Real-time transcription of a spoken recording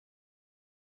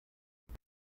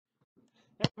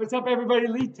What's up, everybody?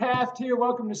 Lee Taft here.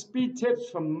 Welcome to Speed Tips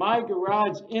from my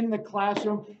garage in the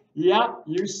classroom. Yep,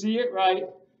 you see it right.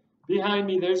 Behind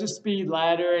me, there's a speed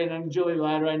ladder and an agility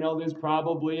ladder. I know there's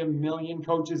probably a million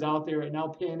coaches out there right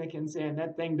now panicking, saying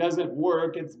that thing doesn't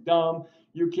work, it's dumb,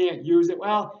 you can't use it.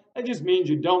 Well, that just means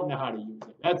you don't know how to use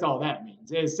it. That's all that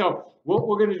means. So what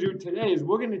we're going to do today is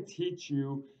we're going to teach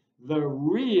you the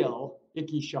real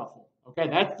icky shuffle. Okay,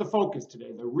 that's the focus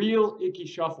today, the real icky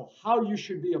shuffle, how you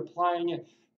should be applying it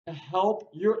to help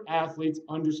your athletes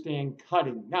understand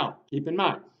cutting. Now, keep in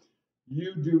mind,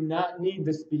 you do not need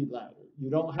the speed ladder.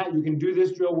 You can do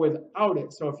this drill without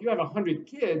it. So if you have 100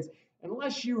 kids,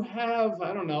 unless you have,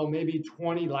 I don't know, maybe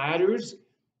 20 ladders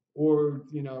or,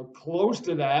 close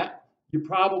to that, you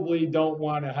probably don't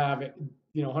want to have it,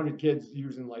 100 kids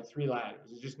using like 3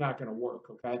 ladders. It's just not going to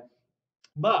work, okay?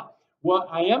 But what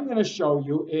I am going to show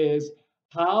you is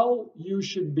how you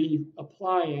should be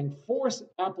applying force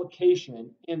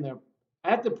application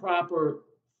at the proper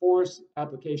force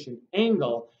application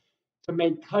angle to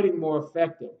make cutting more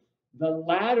effective. The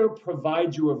ladder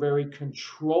provides you a very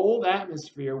controlled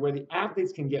atmosphere where the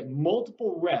athletes can get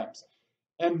multiple reps,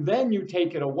 and then you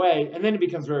take it away, and then it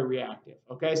becomes very reactive.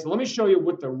 Okay, so let me show you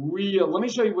what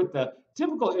the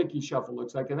typical icky shuffle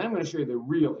looks like, and then I'm going to show you the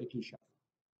real icky shuffle.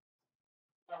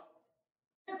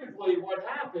 Typically, what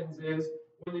happens is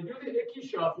when they do the icky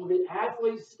shuffle, the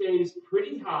athlete stays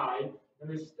pretty high, and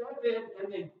they step in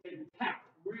and they tap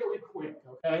really quick,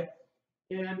 okay?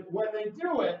 And when they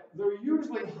do it, they're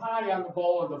usually high on the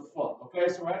ball of the foot, okay?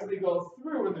 So as they go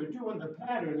through and they're doing the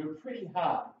pattern, they're pretty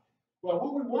high. Well,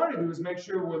 what we want to do is make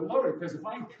sure we're loaded, because if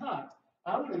I cut,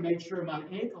 I want to make sure my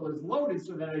ankle is loaded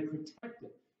so that I protect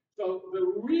it. So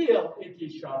the real icky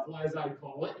shuffle, as I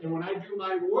call it, and when I do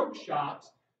my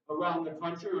workshops around the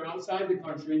country or outside the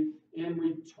country, and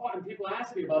people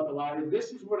ask me about the ladder,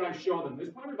 this is what I show them. There's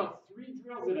probably about 3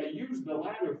 drills that I use the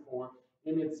ladder for,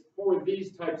 and it's for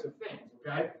these types of things,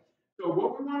 okay? So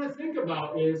what we want to think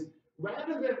about is,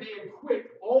 rather than being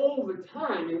quick all the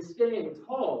time and staying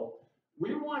tall,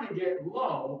 we want to get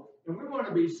low, and we want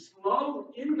to be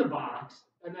slow in the box,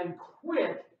 and then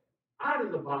quick out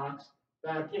of the box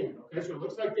back in, okay? So it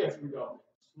looks like this. We go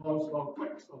slow, slow,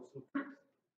 quick, slow, slow, quick,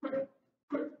 quick,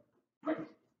 quick, quick,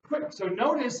 quick. So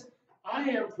notice I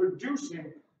am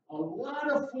producing a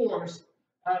lot of force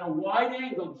at a wide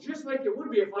angle, just like it would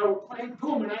be if I were playing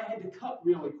boom and I had to cut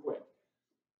really quick.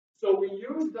 So we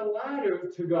use the ladder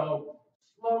to go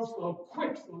slow, slow,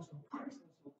 quick, slow, slow, quick, slow,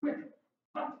 slow, quick,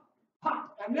 pop,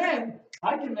 pop. And then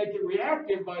I can make it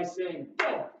reactive by saying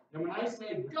go. And when I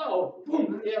say go,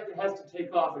 boom, the athlete has to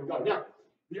take off and go. Now,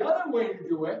 the other way to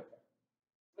do it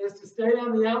is to stay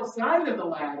on the outside of the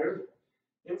ladder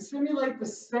and simulate the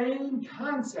same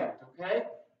concept, okay?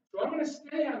 So I'm going to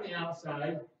stay on the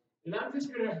outside, and I'm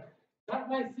just going to cut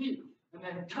my feet, and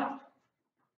then cut,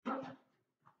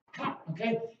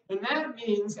 okay? And that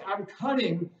means I'm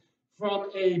cutting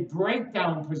from a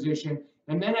breakdown position,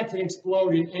 and then I can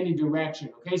explode in any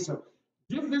direction, okay? So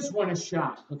give this one a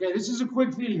shot, okay? This is a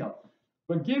quick video,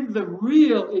 but give the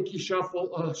real icky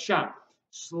shuffle a shot.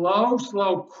 Slow,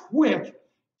 slow, quick,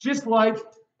 just like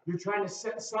you're trying to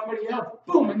set somebody up,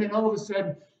 boom, and then all of a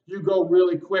sudden you go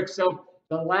really quick. So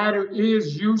the ladder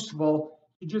is useful.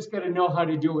 You just got to know how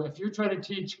to do it. If you're trying to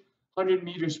teach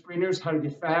 100-meter sprinters how to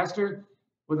get faster,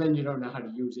 well, then you don't know how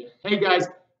to use it. Hey, guys,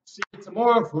 see you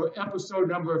tomorrow for episode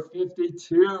number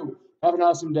 52. Have an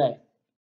awesome day.